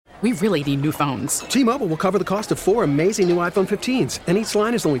We really need new phones. T-Mobile will cover the cost of 4 amazing new iPhone 15s, and each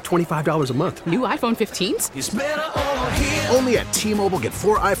line is only $25 a month. New iPhone 15s? It's better over here. Only at T-Mobile, get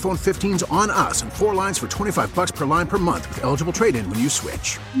 4 iPhone 15s on us and 4 lines for $25 per line per month with eligible trade-in when you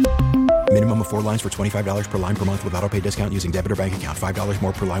switch. Minimum of 4 lines for $25 per line per month with autopay discount using debit or bank account. $5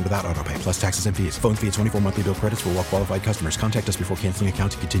 more per line without autopay, plus taxes and fees. Phone fee at 24 monthly bill credits for well-qualified customers. Contact us before canceling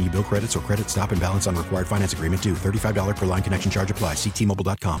account to continue bill credits or credit stop and balance on required finance agreement due. $35 per line connection charge applies. See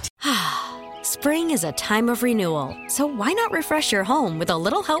T-Mobile.com. Spring is a time of renewal, so why not refresh your home with a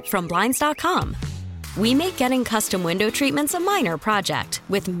little help from Blinds.com? We make getting custom window treatments a minor project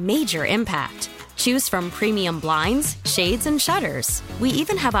with major impact. Choose from premium blinds, shades, and shutters. We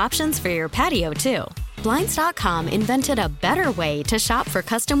even have options for your patio, too. Blinds.com invented a better way to shop for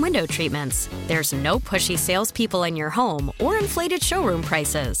custom window treatments. There's no pushy salespeople in your home or inflated showroom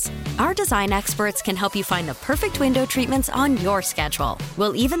prices. Our design experts can help you find the perfect window treatments on your schedule.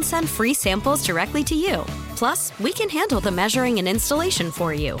 We'll even send free samples directly to you. Plus, we can handle the measuring and installation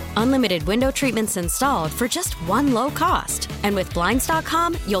for you. Unlimited window treatments installed for just one low cost. And with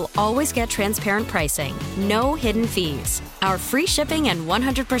Blinds.com, you'll always get transparent pricing. No hidden fees. Our free shipping and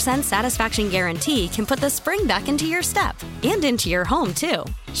 100% satisfaction guarantee can put the spring back into your step and into your home, too.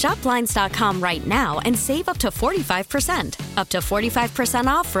 Shop Blinds.com right now and save up to 45%. Up to 45%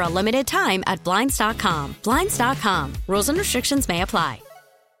 off for a limited time at Blinds.com. Blinds.com. Rules and restrictions may apply.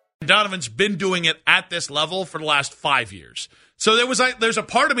 Donovan's been doing it at this level for the last 5 years. So there's a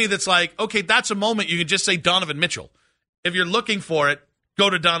part of me that's like, okay, that's a moment you can just say Donovan Mitchell. If you're looking for it,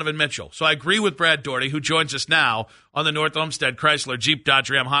 go to Donovan Mitchell. So I agree with Brad Daugherty, who joins us now on the North Olmsted Chrysler Jeep Dodge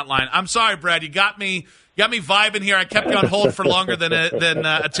Ram hotline. I'm sorry, Brad, you got me vibing here. I kept you on hold for longer than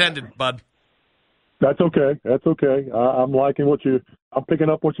attended, bud. That's okay. That's okay. I'm liking I'm picking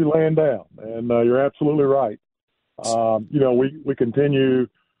up what you're laying down, and you're absolutely right. We continue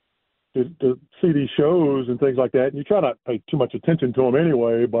to see these shows and things like that, and you try not to pay too much attention to them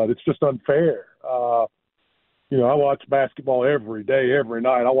anyway, but it's just unfair. I watch basketball every day, every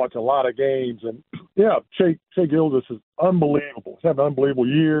night. I watch a lot of games, and Shai Gilgeous is unbelievable. He's having an unbelievable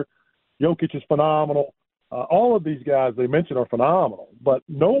year. Jokic is phenomenal. All of these guys they mentioned are phenomenal, but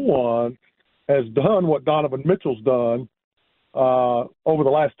no one has done what Donovan Mitchell's done over the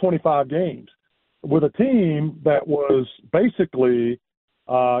last 25 games with a team that was basically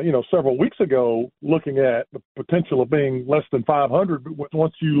several weeks ago looking at the potential of being less than 500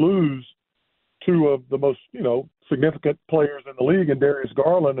 once you lose two of the most, significant players in the league in Darius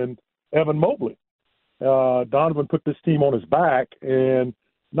Garland and Evan Mobley. Donovan put this team on his back, and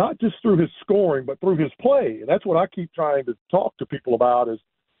not just through his scoring, but through his play. That's what I keep trying to talk to people about is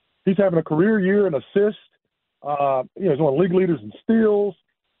he's having a career year in assists. He's one of the league leaders in steals.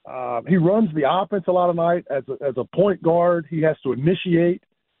 He runs the offense a lot of night as a point guard. He has to initiate.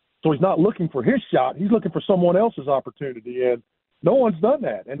 So he's not looking for his shot. He's looking for someone else's opportunity. And no one's done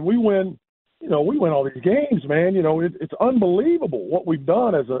that. And we win all these games, man. It's unbelievable what we've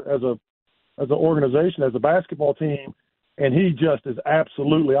done as an organization, as a basketball team. And he just is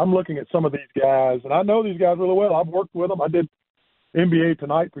absolutely – I'm looking at some of these guys, and I know these guys really well. I've worked with them. I did NBA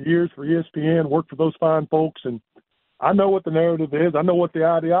Tonight for years for ESPN, worked for those fine folks, and I know what the narrative is. I know what the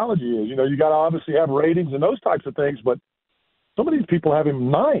ideology is. You got to obviously have ratings and those types of things, but some of these people have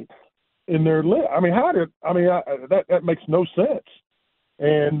him ninth in their list. That makes no sense.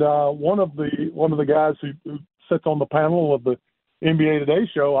 And one of the guys who sits on the panel of the NBA Today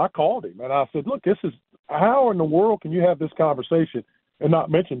show, I called him and I said, "Look, this is how in the world can you have this conversation and not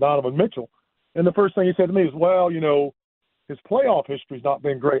mention Donovan Mitchell?" And the first thing he said to me is, "Well, his playoff history's not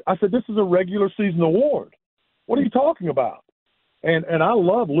been great." I said, "This is a regular season award. What are you talking about?" And I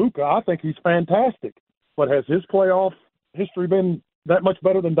love Luka. I think he's fantastic. But has his playoff history been that much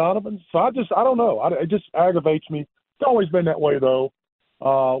better than Donovan's? So I don't know. It just aggravates me. It's always been that way, though,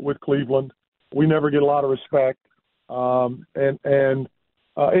 with Cleveland. We never get a lot of respect.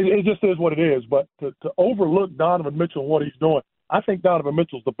 It just is what it is. But to overlook Donovan Mitchell and what he's doing, I think Donovan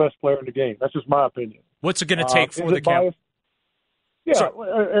Mitchell's the best player in the game. That's just my opinion. What's it going to take for the camp? Yeah,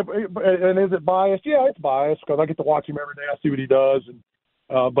 and is it biased? Yeah, it's biased because I get to watch him every day. I see what he does,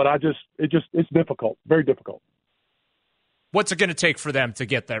 but it's difficult, very difficult. What's it going to take for them to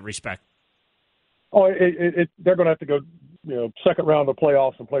get that respect? Oh, they're going to have to go, second round of the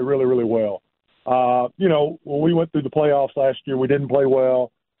playoffs and play really, really well. When we went through the playoffs last year, we didn't play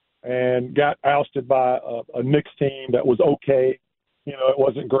well and got ousted by a Knicks team that was okay. It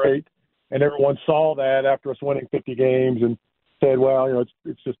wasn't great, and everyone saw that after us winning 50 games and said, well,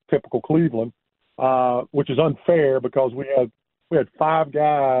 it's just typical Cleveland, which is unfair because we had five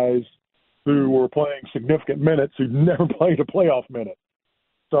guys who were playing significant minutes who'd never played a playoff minute.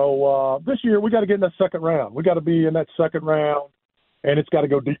 So this year we got to get in that second round. We got to be in that second round, and it's got to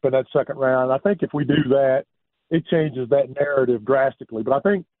go deep in that second round. I think if we do that, it changes that narrative drastically. But I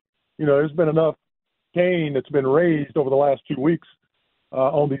think, there's been enough gain that's been raised over the last 2 weeks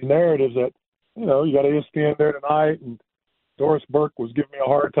on these narratives that, you got ESPN there tonight, and Doris Burke was giving me a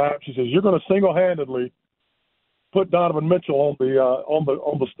hard time. She says, you're going to single-handedly put Donovan Mitchell on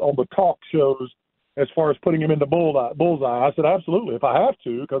the talk shows as far as putting him in the bullseye. I said, absolutely, if I have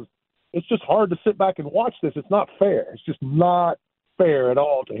to, because it's just hard to sit back and watch this. It's not fair. It's just not fair at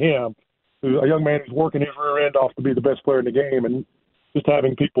all to him, a young man who's working his rear end off to be the best player in the game, and just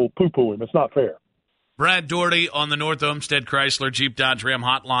having people poo-poo him. It's not fair. Brad Daugherty on the North Olmsted Chrysler Jeep Dodge Ram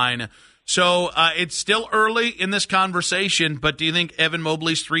hotline. So it's still early in this conversation, but do you think Evan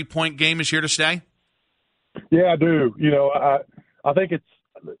Mobley's three-point game is here to stay? Yeah, I do. I think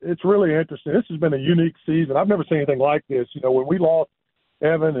it's really interesting. This has been a unique season. I've never seen anything like this. When we lost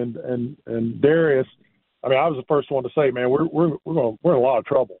Evan and Darius, I was the first one to say, man, we're in a lot of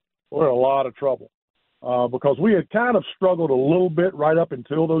trouble. We're in a lot of trouble because we had kind of struggled a little bit right up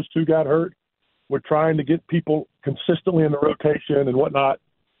until those two got hurt. We're trying to get people consistently in the rotation and whatnot.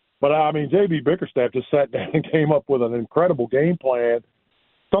 But, J.B. Bickerstaff just sat down and came up with an incredible game plan,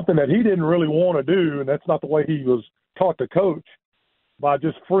 something that he didn't really want to do, and that's not the way he was taught to coach, by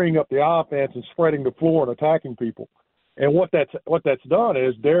just freeing up the offense and spreading the floor and attacking people. And what that's done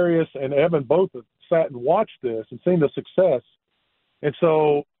is Darius and Evan both have sat and watched this and seen the success. And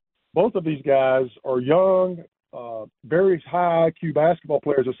so both of these guys are young, very high IQ basketball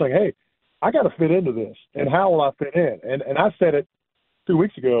players are saying, hey, I got to fit into this, and how will I fit in? And I said it 2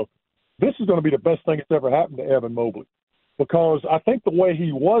 weeks ago, this is going to be the best thing that's ever happened to Evan Mobley, because I think the way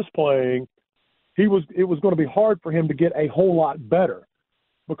he was playing, it was going to be hard for him to get a whole lot better,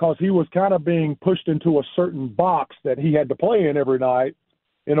 because he was kind of being pushed into a certain box that he had to play in every night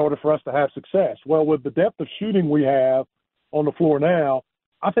in order for us to have success. Well, with the depth of shooting we have on the floor now,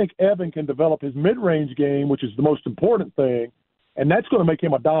 I think Evan can develop his mid-range game, which is the most important thing, and that's going to make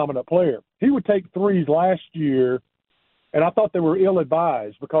him a dominant player. He would take threes last year, and I thought they were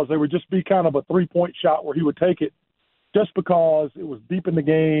ill-advised because they would just be kind of a three-point shot where he would take it just because it was deep in the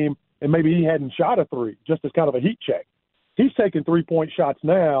game and maybe he hadn't shot a three, just as kind of a heat check. He's taking three-point shots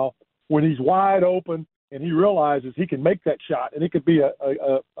now when he's wide open and he realizes he can make that shot, and it could be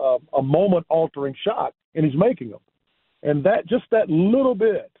a moment-altering shot, and he's making them. And that little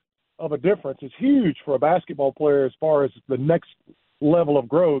bit of a difference is huge for a basketball player as far as the next level of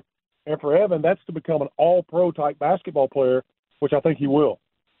growth. And for Evan, that's to become an all-pro type basketball player, which I think he will.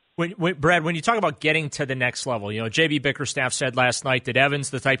 Brad, when you talk about getting to the next level, J.B. Bickerstaff said last night that Evan's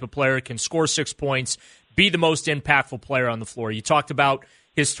the type of player who can score 6 points, be the most impactful player on the floor. You talked about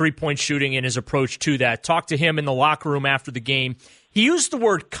his three-point shooting and his approach to that. Talked to him in the locker room after the game. He used the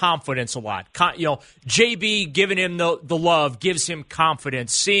word confidence a lot. J.B. giving him the love gives him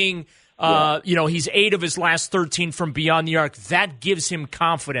confidence. Seeing, he's 8 of his last 13 from beyond the arc, that gives him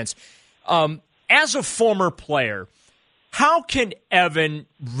confidence. As a former player, how can Evan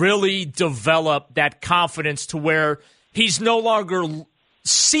really develop that confidence to where he's no longer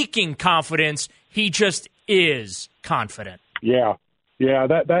seeking confidence, he just is confident? Yeah,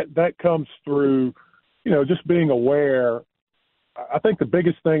 that comes through, just being aware. I think the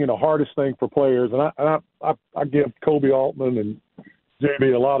biggest thing and the hardest thing for players, and I give Kobe Altman and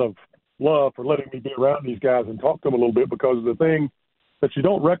JB a lot of love for letting me be around these guys and talk to them a little bit, because the thing that you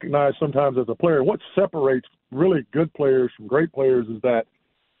don't recognize sometimes as a player, what separates really good players from great players is that,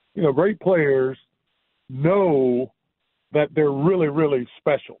 great players know that they're really, really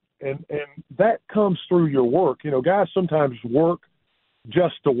special. And that comes through your work. Guys sometimes work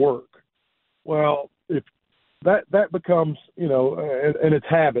just to work. Well, if that becomes, and it's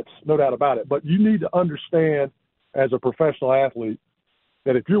habits, no doubt about it. But you need to understand as a professional athlete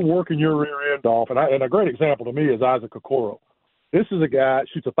that if you're working your rear end off, and a great example to me is Isaac Okoro. This is a guy that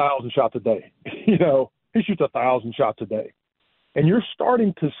shoots 1,000 shots a day. He shoots 1,000 shots a day. And you're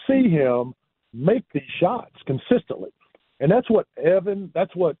starting to see him make these shots consistently. And that's what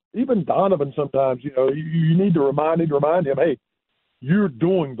even Donovan sometimes, you need to remind him, hey, you're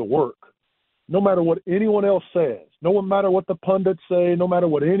doing the work. No matter what anyone else says, no matter what the pundits say, no matter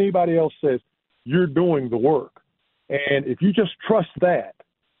what anybody else says, you're doing the work. And if you just trust that,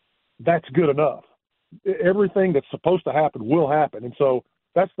 that's good enough. Everything that's supposed to happen will happen. And so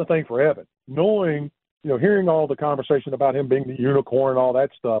that's the thing for Evan. Knowing, hearing all the conversation about him being the unicorn and all that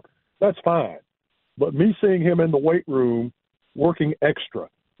stuff, that's fine. But me seeing him in the weight room working extra,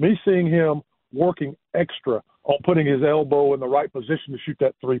 me seeing him working extra on putting his elbow in the right position to shoot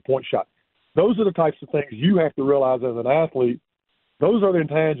that three-point shot, those are the types of things you have to realize as an athlete Those are the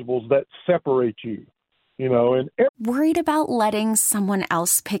intangibles that separate you, and Worried about letting someone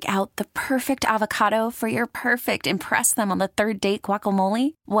else pick out the perfect avocado for your perfect impress them on the third date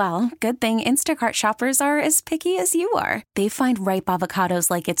guacamole? Well, good thing Instacart shoppers are as picky as you are. They find ripe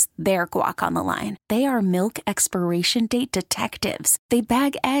avocados like it's their guac on the line. They are milk expiration date detectives. They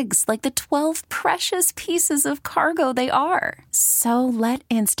bag eggs like the 12 precious pieces of cargo they are. So let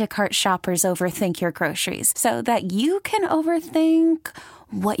Instacart shoppers overthink your groceries so that you can overthink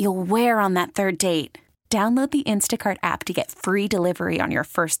what you'll wear on that third date. Download the Instacart app to get free delivery on your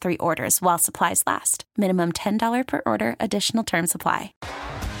first 3 orders while supplies last. Minimum $10 per order. Additional terms apply.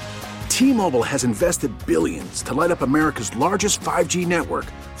 T-Mobile has invested billions to light up America's largest 5G network,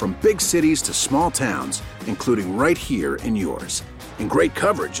 from big cities to small towns, including right here in yours. And great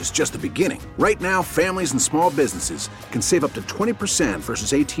coverage is just the beginning. Right now, families and small businesses can save up to 20%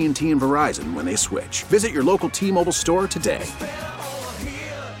 versus AT&T and Verizon when they switch. Visit your local T-Mobile store today.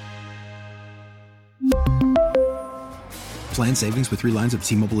 Plan savings with 3 lines of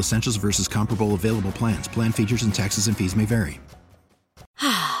T-Mobile Essentials versus comparable available plans. Plan features and taxes and fees may vary.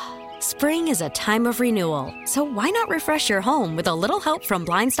 Spring is a time of renewal, so why not refresh your home with a little help from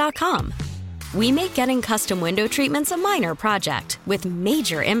Blinds.com? We make getting custom window treatments a minor project with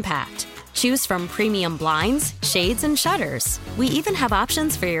major impact. Choose from premium blinds, shades, and shutters. We even have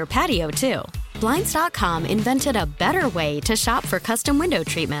options for your patio, too. Blinds.com invented a better way to shop for custom window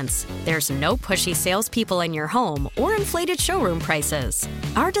treatments. There's no pushy salespeople in your home or inflated showroom prices.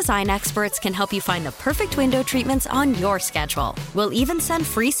 Our design experts can help you find the perfect window treatments on your schedule. We'll even send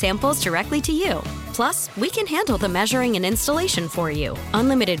free samples directly to you. Plus, we can handle the measuring and installation for you.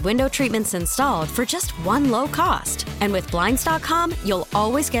 Unlimited window treatments installed for just one low cost. And with Blinds.com, you'll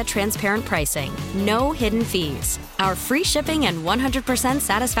always get transparent pricing. No hidden fees. Our free shipping and 100%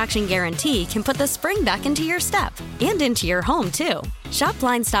 satisfaction guarantee can put the spring back into your step and into your home, too. Shop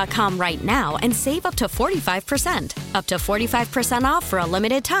Blinds.com right now and save up to 45%. Up to 45% off for a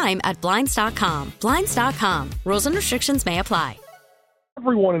limited time at Blinds.com. Blinds.com. Rules and restrictions may apply.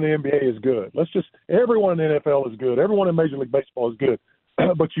 everyone in the NBA is good. Everyone in the NFL is good. Everyone in Major League Baseball is good.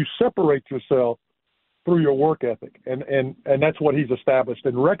 But you separate yourself through your work ethic, and that's what he's established.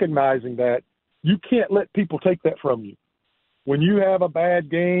 And recognizing that you can't let people take that from you. When you have a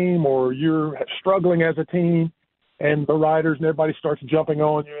bad game or you're struggling as a team and the writers and everybody starts jumping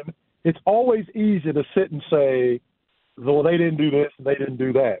on you, it's always easy to sit and say, well, they didn't do this and they didn't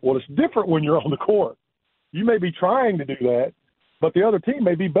do that. Well, it's different when you're on the court. You may be trying to do that, but the other team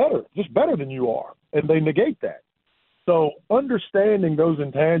may be better, just better than you are, and they negate that. So understanding those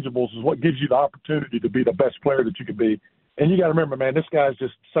intangibles is what gives you the opportunity to be the best player that you can be. And you got to remember, man, this guy's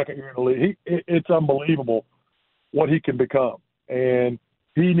just second year in the league. It's unbelievable what he can become. And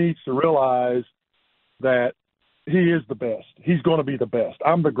he needs to realize that he is the best. He's going to be the best.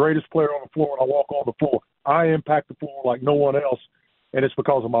 I'm the greatest player on the floor when I walk on the floor. I impact the floor like no one else, and it's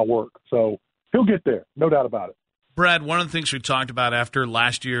because of my work. So he'll get there, no doubt about it. Brad, one of the things we talked about after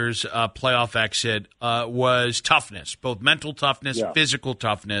last year's playoff exit was toughness, both mental toughness, physical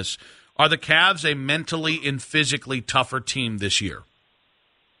toughness. Are the Cavs a mentally and physically tougher team this year?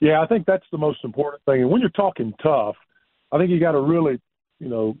 Yeah, I think that's the most important thing. And when you're talking tough, I think you got to really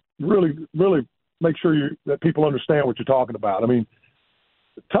make sure that people understand what you're talking about. I mean,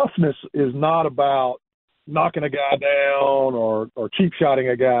 toughness is not about knocking a guy down or cheap-shotting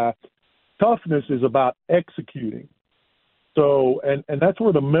a guy. Toughness is about executing. So, and that's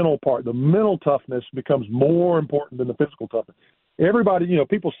where the mental toughness becomes more important than the physical toughness. Everybody,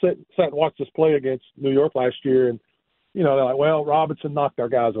 people sat and watched us play against New York last year, and, they're like, well, Robinson knocked our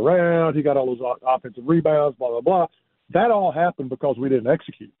guys around. He got all those offensive rebounds, blah, blah, blah. That all happened because we didn't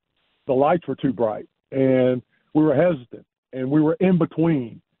execute. The lights were too bright, and we were hesitant, and we were in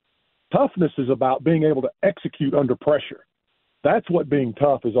between. Toughness is about being able to execute under pressure. That's what being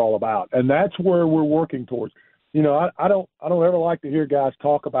tough is all about, and that's where we're working towards. I don't ever like to hear guys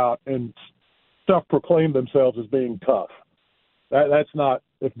talk about and self-proclaim themselves as being tough. That's not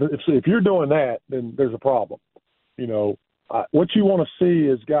if you're doing that, then there's a problem. What you want to see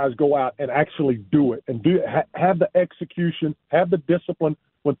is guys go out and actually do it and have the execution, have the discipline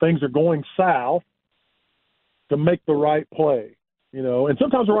when things are going south to make the right play. And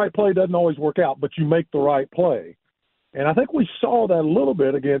sometimes the right play doesn't always work out, but you make the right play. And I think we saw that a little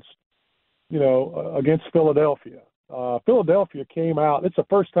bit against Philadelphia. Philadelphia came out. It's the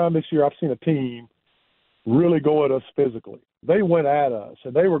first time this year I've seen a team really go at us physically. They went at us,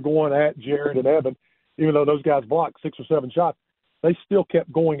 and they were going at Jared and Evan. Even though those guys blocked 6 or 7 shots, they still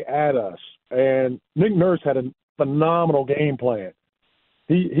kept going at us. And Nick Nurse had a phenomenal game plan.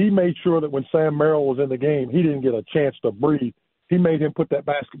 He made sure that when Sam Merrill was in the game, he didn't get a chance to breathe. he made him put that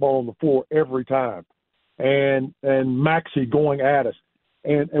basketball on the floor every time. And Maxey going at us.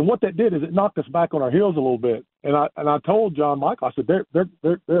 And what that did is it knocked us back on our heels a little bit. And I told John Michael, I said,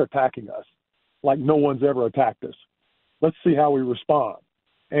 they're attacking us like no one's ever attacked us. Let's see how we respond.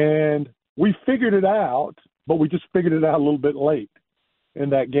 And we figured it out, but we just figured it out a little bit late in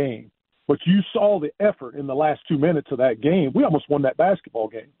that game. But you saw the effort in the last 2 minutes of that game. We almost won that basketball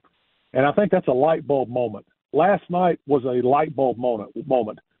game. And I think that's a light bulb moment. Last night was a light bulb moment.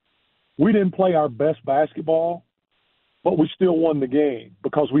 We didn't play our best basketball, but we still won the game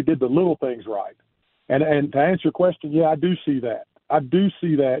because we did the little things right. And to answer your question, yeah, I do see that. I do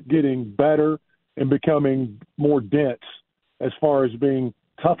see that getting better and becoming more dense as far as being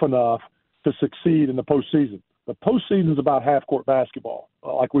tough enough to succeed in the postseason. The postseason is about half-court basketball,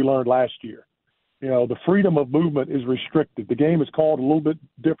 like we learned last year. You know, the freedom of movement is restricted. The game is called a little bit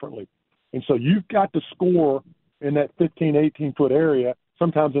differently. And so you've got to score in that 15, 18-foot area,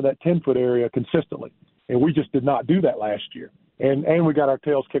 sometimes in that 10-foot area consistently. And we just did not do that last year. And we got our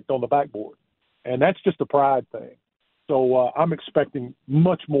tails kicked on the backboard. And that's just a pride thing. So I'm expecting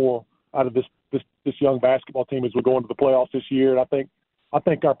much more out of this young basketball team as we go into the playoffs this year. And I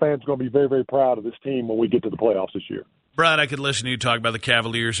think our fans are going to be very, very proud of this team when we get to the playoffs this year. Brad, I could listen to you talk about the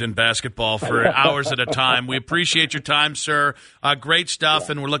Cavaliers in basketball for hours at a time. We appreciate your time, sir. Great stuff,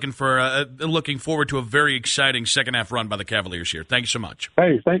 and we're looking forward to a very exciting second-half run by the Cavaliers here. Thank you so much.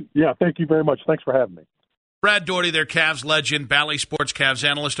 Hey, thank you very much. Thanks for having me. Brad Daugherty, their Cavs legend, Bally Sports Cavs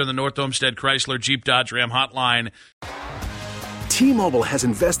analyst on the North Olmsted Chrysler Jeep Dodge Ram hotline. T-Mobile has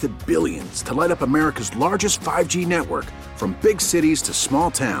invested billions to light up America's largest 5G network, from big cities to small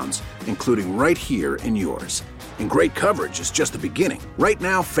towns, including right here in yours. And great coverage is just the beginning. Right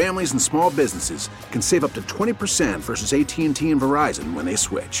now, families and small businesses can save up to 20% versus AT&T and Verizon when they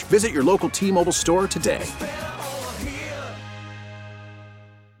switch. Visit your local T-Mobile store today.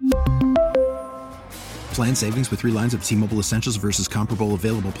 Plan savings with 3 lines of T-Mobile Essentials versus comparable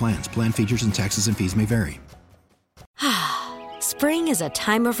available plans. Plan features and taxes and fees may vary. Spring is a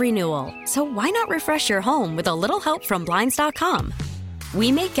time of renewal, so why not refresh your home with a little help from Blinds.com?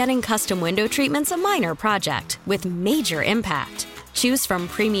 We make getting custom window treatments a minor project with major impact. Choose from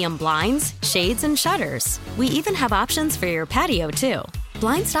premium blinds, shades, and shutters. We even have options for your patio, too.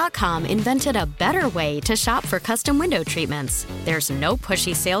 Blinds.com invented a better way to shop for custom window treatments. There's no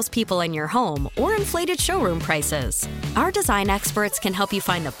pushy salespeople in your home or inflated showroom prices. Our design experts can help you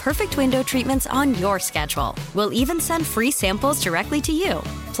find the perfect window treatments on your schedule. We'll even send free samples directly to you.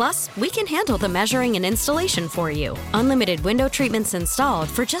 Plus, we can handle the measuring and installation for you. Unlimited window treatments installed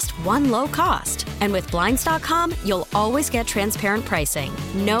for just one low cost. And with Blinds.com, you'll always get transparent pricing.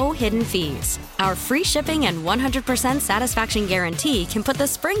 No hidden fees. Our free shipping and 100% satisfaction guarantee can put the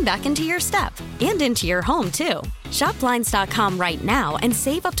spring back into your step and into your home, too. Shop Blinds.com right now and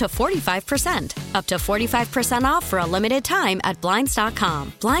save up to 45%. Up to 45% off for a limited time at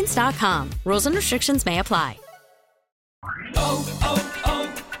Blinds.com. Blinds.com. Rules and restrictions may apply.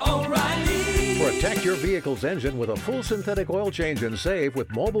 O'Reilly. Protect your vehicle's engine with a full synthetic oil change and save with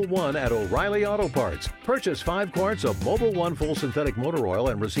Mobil 1 at O'Reilly Auto Parts. Purchase 5 quarts of Mobil 1 full synthetic motor oil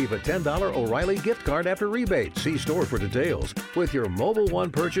and receive a $10 O'Reilly gift card after rebate. See store for details. With your Mobil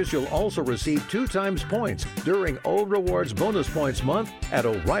 1 purchase, you'll also receive 2 times points during O Rewards Bonus Points Month at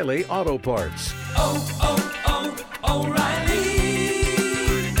O'Reilly Auto Parts. O'Reilly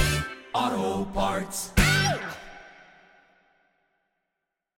Auto Parts.